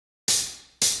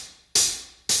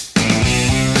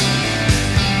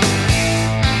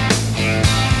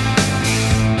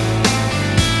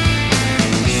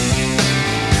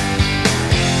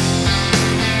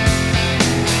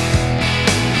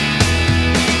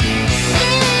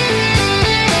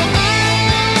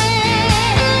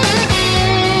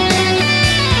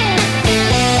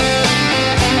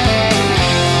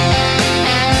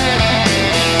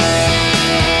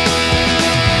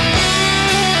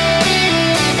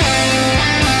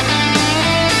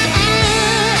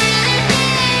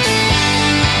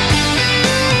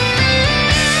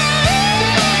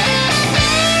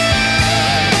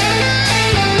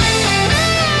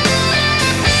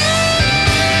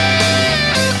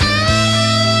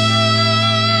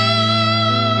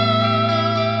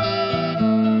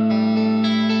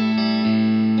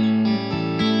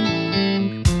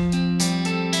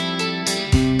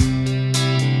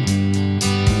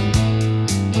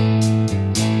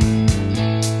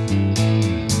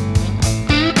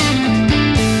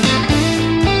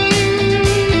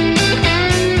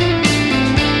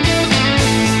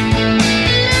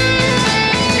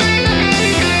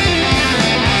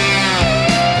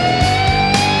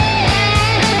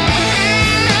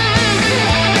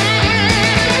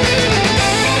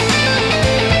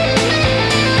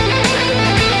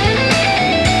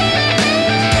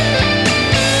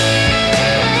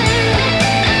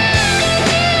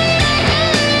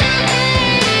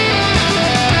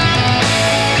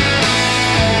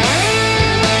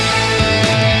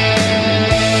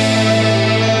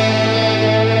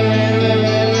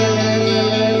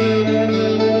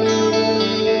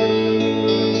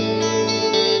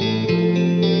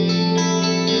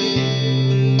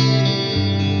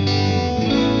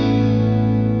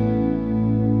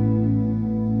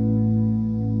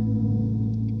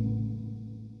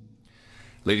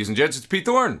Ladies and gents, it's Pete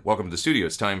Thorne. Welcome to the studio.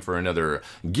 It's time for another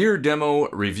gear demo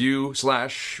review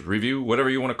 / review, whatever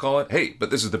you want to call it. Hey,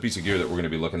 but this is the piece of gear that we're going to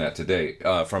be looking at today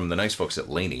from the nice folks at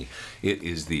LANEY. It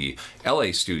is the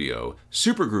LA Studio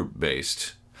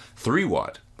Supergroup-based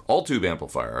 3-watt all-tube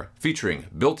amplifier featuring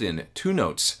built-in 2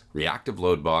 notes, reactive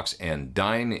load box, and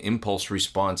Dyn impulse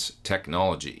response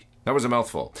technology. That was a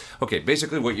mouthful. Okay,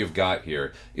 basically what you've got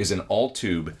here is an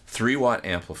all-tube 3-watt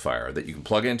amplifier that you can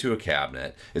plug into a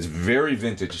cabinet. It's very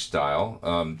vintage style.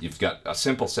 You've got a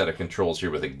simple set of controls here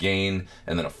with a gain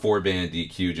and then a 4-band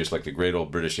EQ, just like the great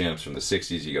old British amps from the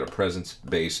 60s. You got a presence,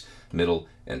 bass, middle,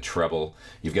 and treble.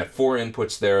 You've got 4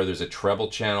 inputs there. There's a treble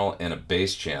channel and a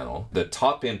bass channel. The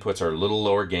top inputs are a little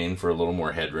lower gain for a little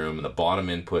more headroom, and the bottom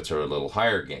inputs are a little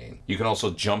higher gain. You can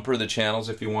also jumper the channels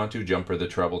if you want to, jumper the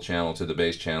treble channel to the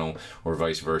bass channel or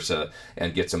vice versa,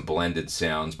 and get some blended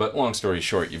sounds. But long story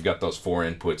short, you've got those 4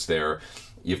 inputs there.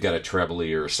 You've got a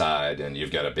treble-ier side and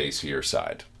you've got a bassier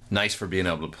side. Nice for being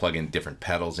able to plug in different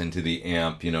pedals into the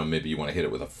amp. You know, maybe you want to hit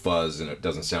it with a fuzz and it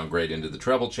doesn't sound great into the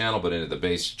treble channel, but into the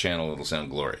bass channel it'll sound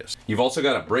glorious. You've also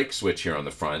got a brake switch here on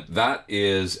the front. That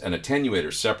is an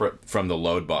attenuator separate from the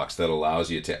load box that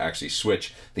allows you to actually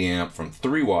switch the amp from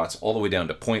 3 watts all the way down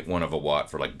to 0.1 of a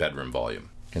watt for like bedroom volume.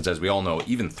 And as we all know,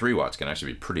 even 3 watts can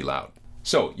actually be pretty loud.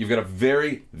 So you've got a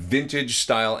very vintage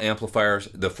style amplifier.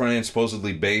 The front end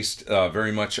supposedly based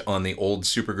very much on the old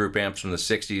Supergroup amps from the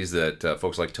 60s that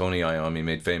folks like Dyn IR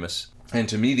made famous. And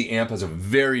to me, the amp has a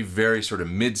very, very sort of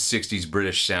mid-60s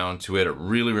British sound to it. It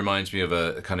really reminds me of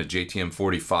a kind of JTM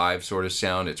 45 sort of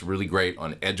sound. It's really great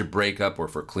on edge of breakup or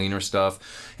for cleaner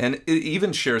stuff. And it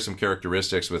even shares some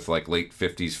characteristics with like late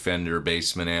 50s Fender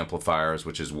Bassman amplifiers,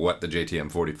 which is what the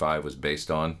JTM 45 was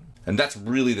based on. And that's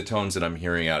really the tones that I'm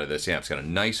hearing out of this amp. It's got a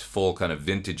nice, full kind of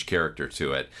vintage character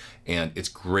to it, and it's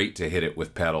great to hit it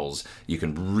with pedals. You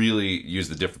can really use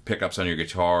the different pickups on your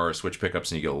guitar, or switch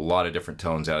pickups, and you get a lot of different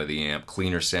tones out of the amp.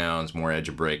 Cleaner sounds, more edge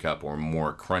of breakup, or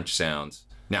more crunch sounds.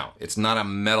 Now, it's not a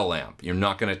metal amp. You're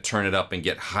not going to turn it up and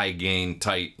get high gain,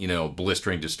 tight, you know,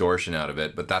 blistering distortion out of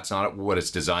it, but that's not what it's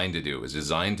designed to do. It's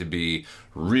designed to be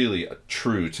really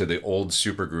true to the old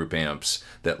Supergroup amps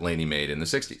that LANEY made in the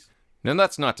 60s. Now,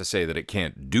 that's not to say that it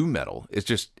can't do metal. It's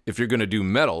just, if you're going to do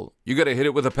metal, you got to hit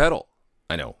it with a pedal.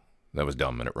 I know, that was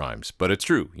dumb and it rhymes, but it's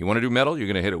true. You want to do metal, you're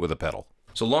going to hit it with a pedal.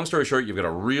 So long story short, you've got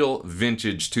a real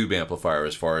vintage tube amplifier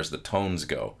as far as the tones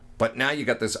go. But now you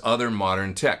got this other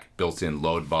modern tech, built-in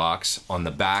load box. On the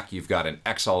back, you've got an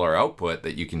XLR output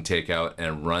that you can take out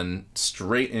and run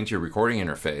straight into your recording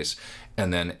interface,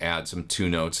 and then add some 2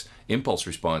 notes, impulse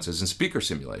responses, and speaker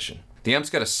simulation. The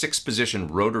amp's got a 6-position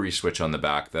rotary switch on the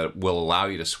back that will allow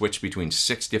you to switch between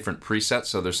 6 different presets.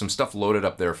 So there's some stuff loaded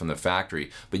up there from the factory,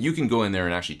 but you can go in there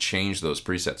and actually change those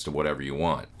presets to whatever you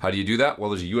want. How do you do that? Well,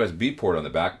 there's a USB port on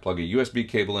the back. Plug a USB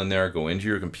cable in there, go into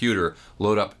your computer,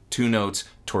 load up 2 notes,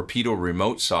 Torpedo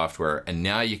remote software, and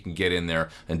now you can get in there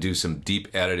and do some deep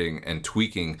editing and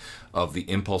tweaking of the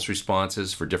impulse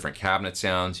responses for different cabinet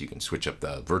sounds. You can switch up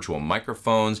the virtual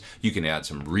microphones. You can add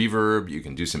some reverb. You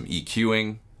can do some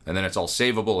EQing. And then it's all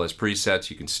savable as presets.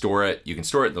 You can store it. You can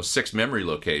store it in those 6 memory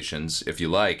locations if you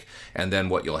like. And then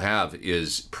what you'll have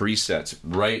is presets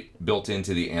right built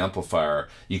into the amplifier.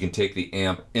 You can take the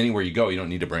amp anywhere you go. You don't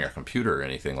need to bring a computer or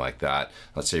anything like that.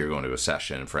 Let's say you're going to a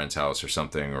session in a friend's house or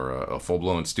something, or a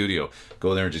full-blown studio.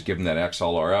 Go there and just give them that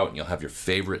XLR out, and you'll have your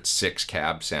favorite 6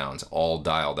 cab sounds all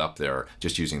dialed up there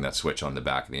just using that switch on the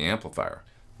back of the amplifier.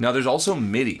 Now there's also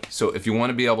MIDI, so if you want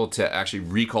to be able to actually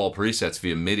recall presets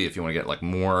via MIDI, if you want to get like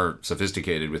more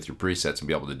sophisticated with your presets and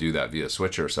be able to do that via a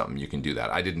switcher or something, you can do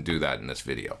that. I didn't do that in this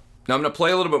video. Now I'm going to play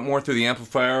a little bit more through the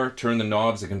amplifier, turn the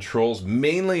knobs, the controls.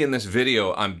 Mainly in this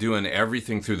video, I'm doing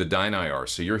everything through the Dyn IR.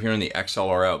 So you're hearing the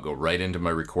XLR out go right into my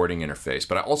recording interface.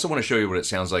 But I also want to show you what it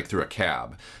sounds like through a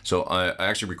cab. So I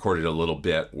actually recorded a little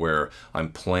bit where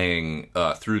I'm playing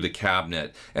through the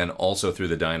cabinet and also through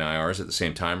the Dyn IRs at the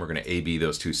same time. We're going to A/B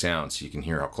those 2 sounds so you can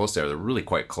hear how close they are. They're really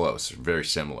quite close, very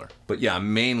similar. But yeah,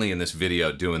 I'm mainly in this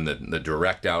video doing the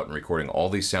direct out and recording all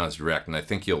these sounds direct. And I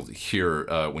think you'll hear,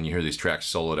 when you hear these tracks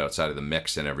soloed outside of the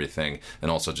mix and everything,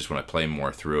 and also just when I play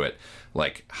more through it,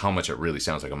 like how much it really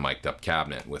sounds like a mic'd up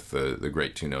cabinet with the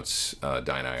great 2 notes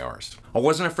Dyn IRs. I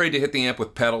wasn't afraid to hit the amp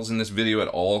with pedals in this video at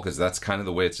all, because that's kind of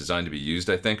the way it's designed to be used,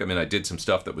 I think. I mean, I did some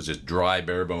stuff that was just dry,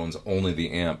 bare bones, only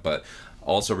the amp, but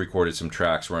also recorded some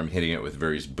tracks where I'm hitting it with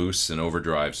various boosts and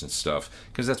overdrives and stuff,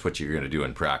 because that's what you're going to do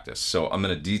in practice. So I'm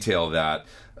going to detail that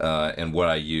and what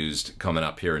I used coming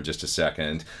up here in just a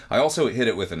second. I also hit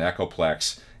it with an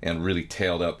Echoplex and really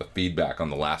tailed out the feedback on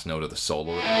the last note of the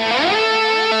solo.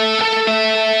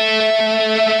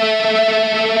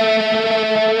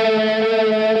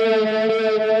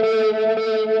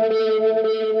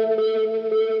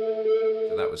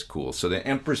 that was cool. So the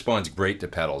amp responds great to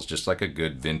pedals, just like a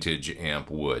good vintage amp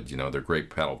would. You know, they're great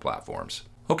pedal platforms.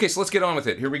 Okay, so let's get on with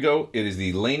it. Here we go. It is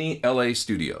the LANEY LA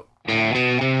Studio.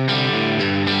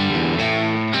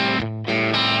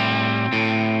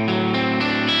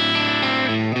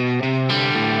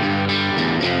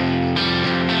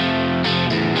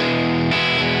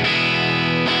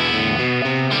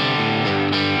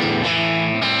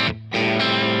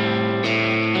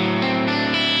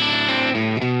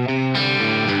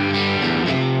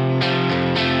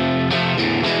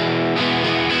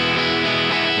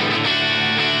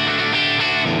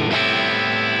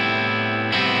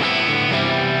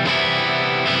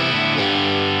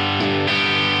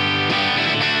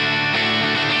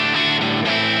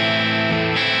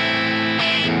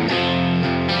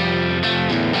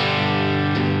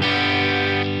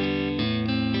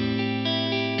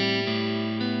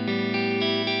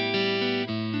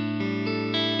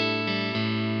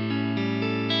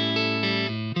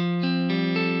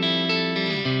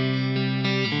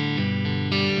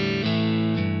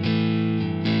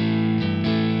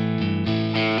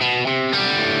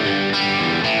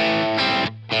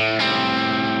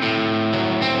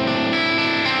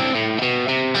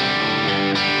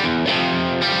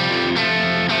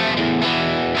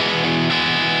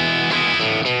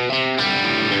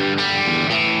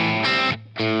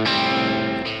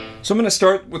 So I'm going to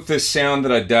start with this sound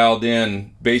that I dialed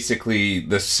in, basically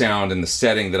the sound and the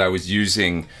setting that I was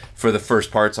using for the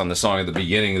first parts on the song at the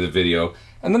beginning of the video.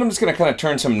 And then I'm just going to kind of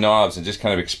turn some knobs and just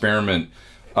kind of experiment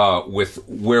with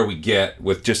where we get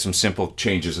with just some simple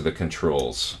changes of the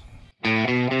controls.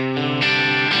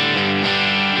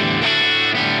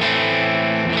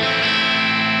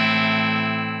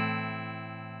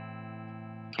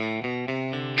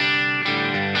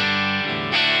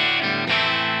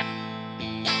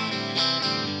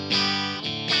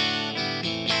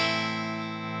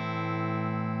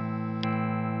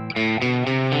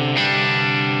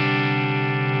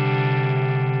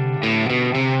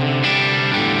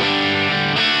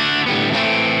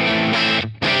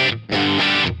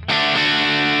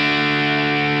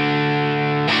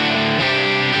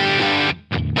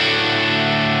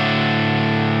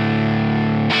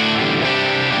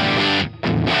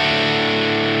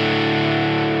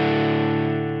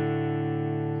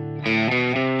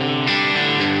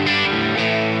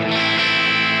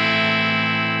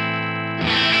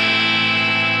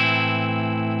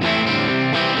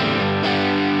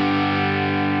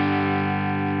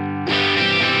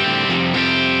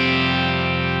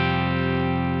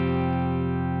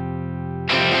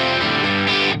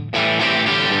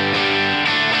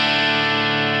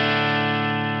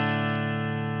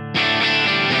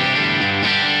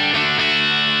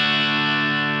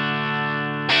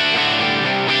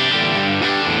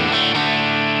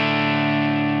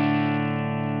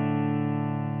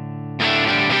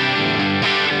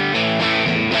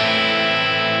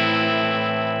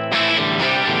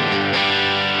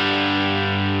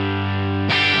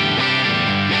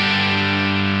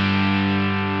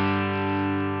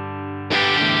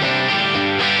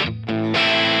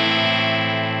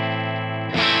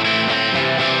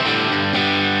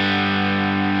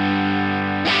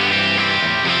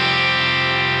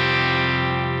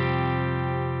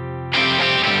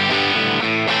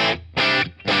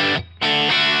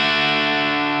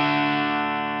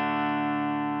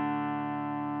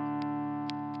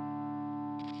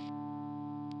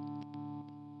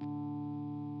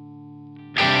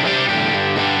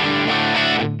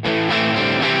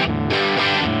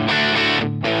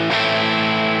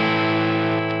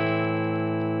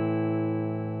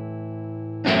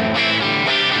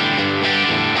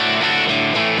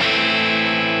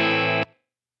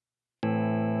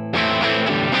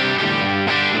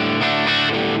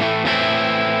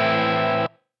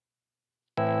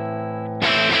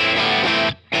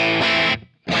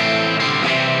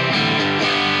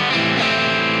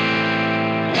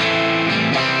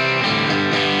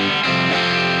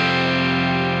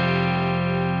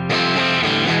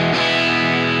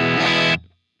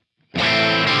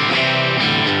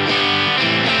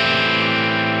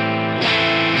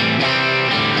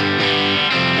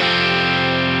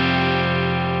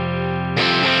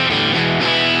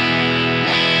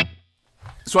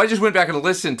 So I just went back and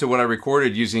listened to what I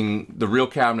recorded using the real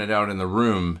cabinet out in the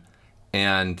room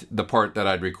and the part that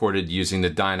I'd recorded using the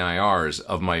Dyn IRs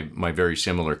of my very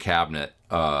similar cabinet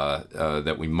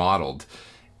that we modeled.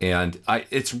 And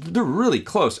they're really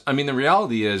close. I mean, the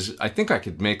reality is, I think I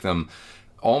could make them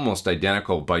almost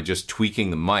identical by just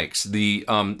tweaking the mics. The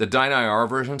Dyn IR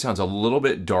version sounds a little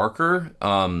bit darker,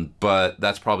 but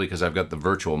that's probably because I've got the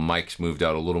virtual mics moved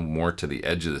out a little more to the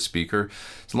edge of the speaker.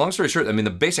 So long story short, I mean,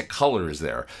 the basic color is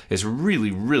there. It's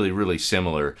really, really, really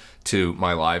similar to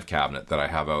my live cabinet that I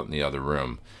have out in the other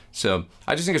room. So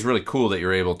I just think it's really cool that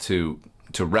you're able to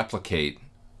replicate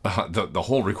the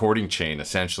whole recording chain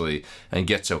essentially and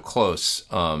get so close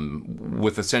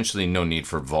with essentially no need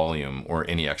for volume or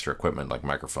any extra equipment like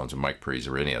microphones and mic pre's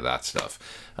or any of that stuff.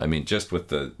 I mean, just with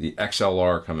the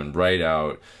XLR coming right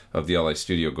out of the LA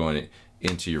Studio going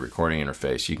into your recording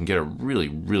interface, you can get a really,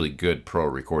 really good pro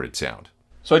recorded sound.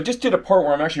 So I just did a part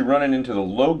where I'm actually running into the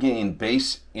low gain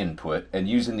bass input and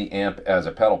using the amp as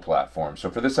a pedal platform.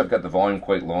 So for this, I've got the volume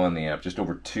quite low on the amp, just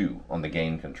over 2 on the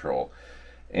gain control.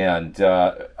 And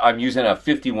I'm using a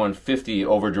 5150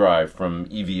 overdrive from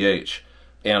EVH,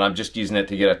 and I'm just using it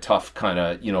to get a tough kind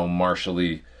of, you know,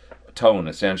 Marshall-y tone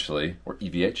essentially, or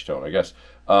EVH tone, I guess.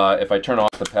 If I turn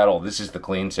off the pedal, this is the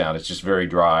clean sound. It's just very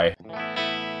dry.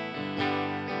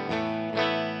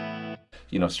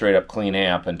 You know, straight up clean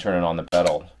amp, and turn it on the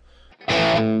pedal.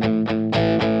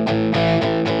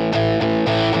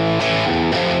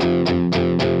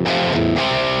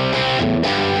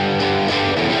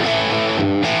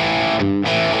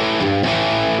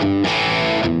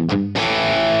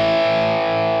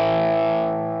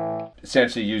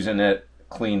 Essentially using it,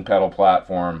 clean pedal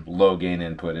platform, low gain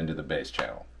input into the bass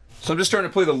channel. So I'm just starting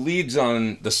to play the leads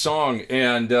on the song,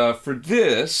 and for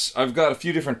this, I've got a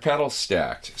few different pedals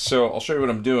stacked. So I'll show you what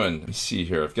I'm doing. Let me see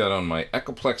here. I've got on my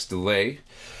Echoplex delay.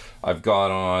 I've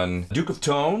got on Duke of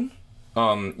Tone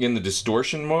in the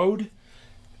distortion mode,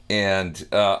 and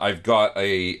I've got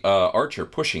a Archer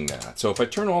pushing that. So if I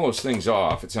turn all those things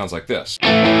off, it sounds like this.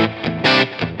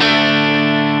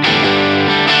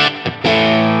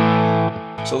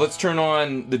 So let's turn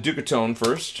on the Duke of Tone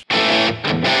first.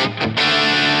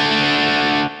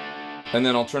 And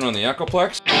then I'll turn on the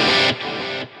Echoplex.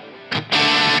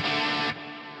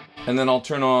 And then I'll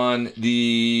turn on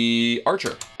the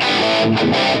Archer.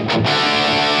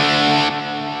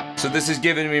 So this is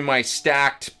giving me my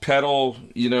stacked pedal,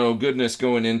 you know, goodness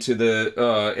going into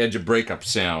the edge of breakup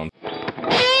sound.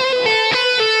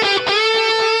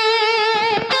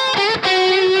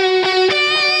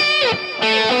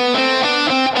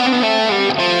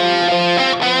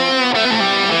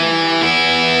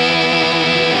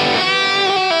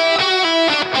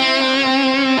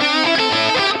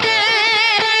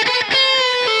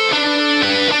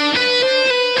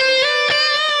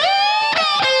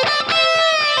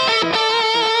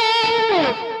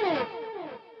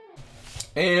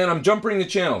 And I'm jumpering the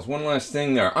channels. One last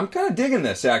thing there. I'm kind of digging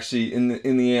this actually in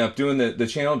the amp, doing the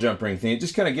channel jumpering thing. It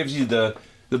just kind of gives you the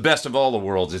best of all the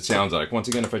worlds, it sounds like. Once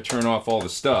again, if I turn off all the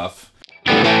stuff.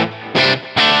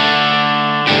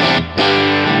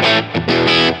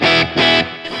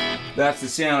 That's the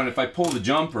sound. If I pull the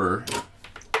jumper,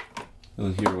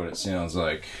 you'll hear what it sounds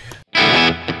like.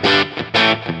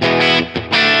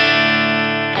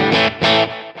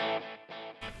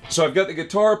 So I've got the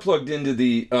guitar plugged into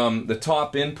the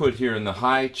top input here in the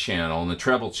high channel, in the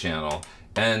treble channel,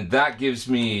 and that gives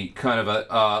me kind of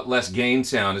a less gain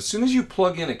sound. As soon as you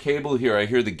plug in a cable here, I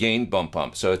hear the gain bump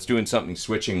up, so it's doing something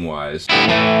switching wise.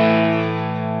 And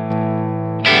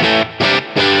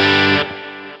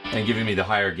giving me the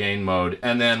higher gain mode.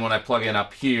 And then when I plug in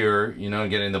up here, you know,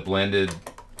 getting the blended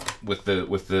with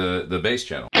the bass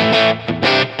channel.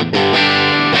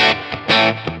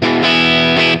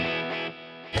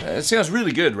 It sounds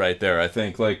really good right there, I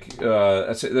think. Like,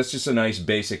 that's just a nice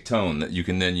basic tone that you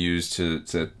can then use to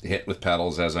hit with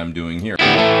pedals as I'm doing here.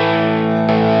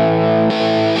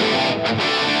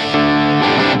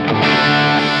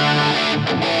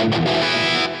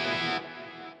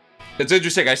 It's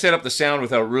interesting, I set up the sound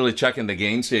without really checking the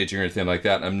gain staging or anything like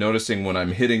that, and I'm noticing when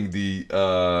I'm hitting the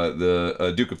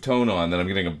Duke of Tone on that I'm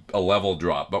getting a level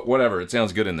drop, but whatever, it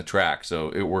sounds good in the track, so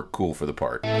it worked cool for the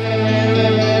part.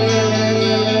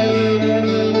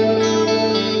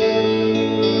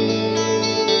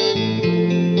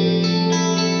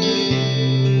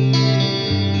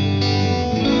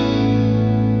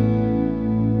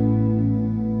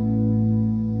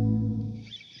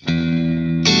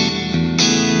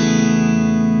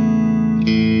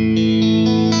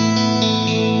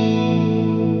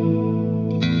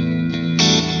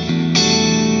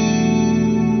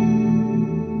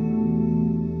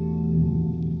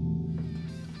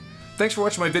 thanks for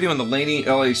watching my video on the Laney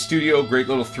LA Studio. Great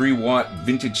little 3-watt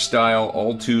vintage style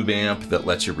all-tube amp that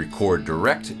lets you record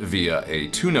direct via a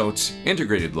 2-notes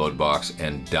integrated load box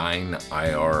and Dyn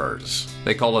IRs.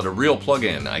 They call it a real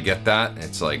plug-in. I get that.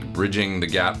 It's like bridging the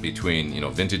gap between,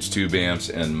 vintage tube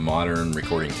amps and modern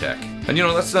recording tech. And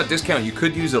let's not discount, you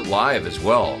could use it live as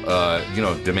well.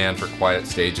 Demand for quiet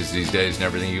stages these days and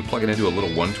everything. You plug it into a little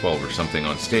 112 or something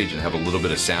on stage and have a little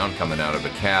bit of sound coming out of a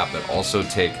cab, but also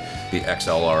take the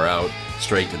XLR out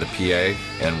straight to the PA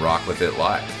and rock with it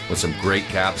live. With some great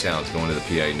cab sounds going to the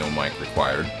PA, no mic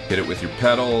required. Hit it with your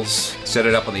pedals, set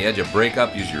it up on the edge of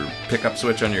breakup, use your pickup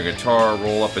switch on your guitar,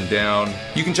 roll up and down.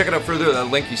 You can check it out further,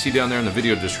 that link you see down there in the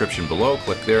video description below.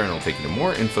 Click there and it'll take you to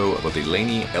more info about the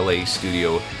Laney LA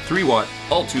Studio 3-watt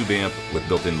all-tube amp with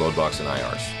built-in load box and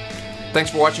IRs. Thanks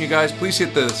for watching, you guys. Please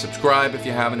hit the subscribe if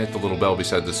you haven't. Hit the little bell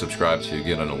beside the subscribe so you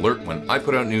get an alert when I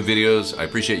put out new videos. I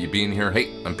appreciate you being here.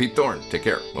 Hey, I'm Pete Thorne. Take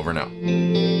care. Over and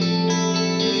out.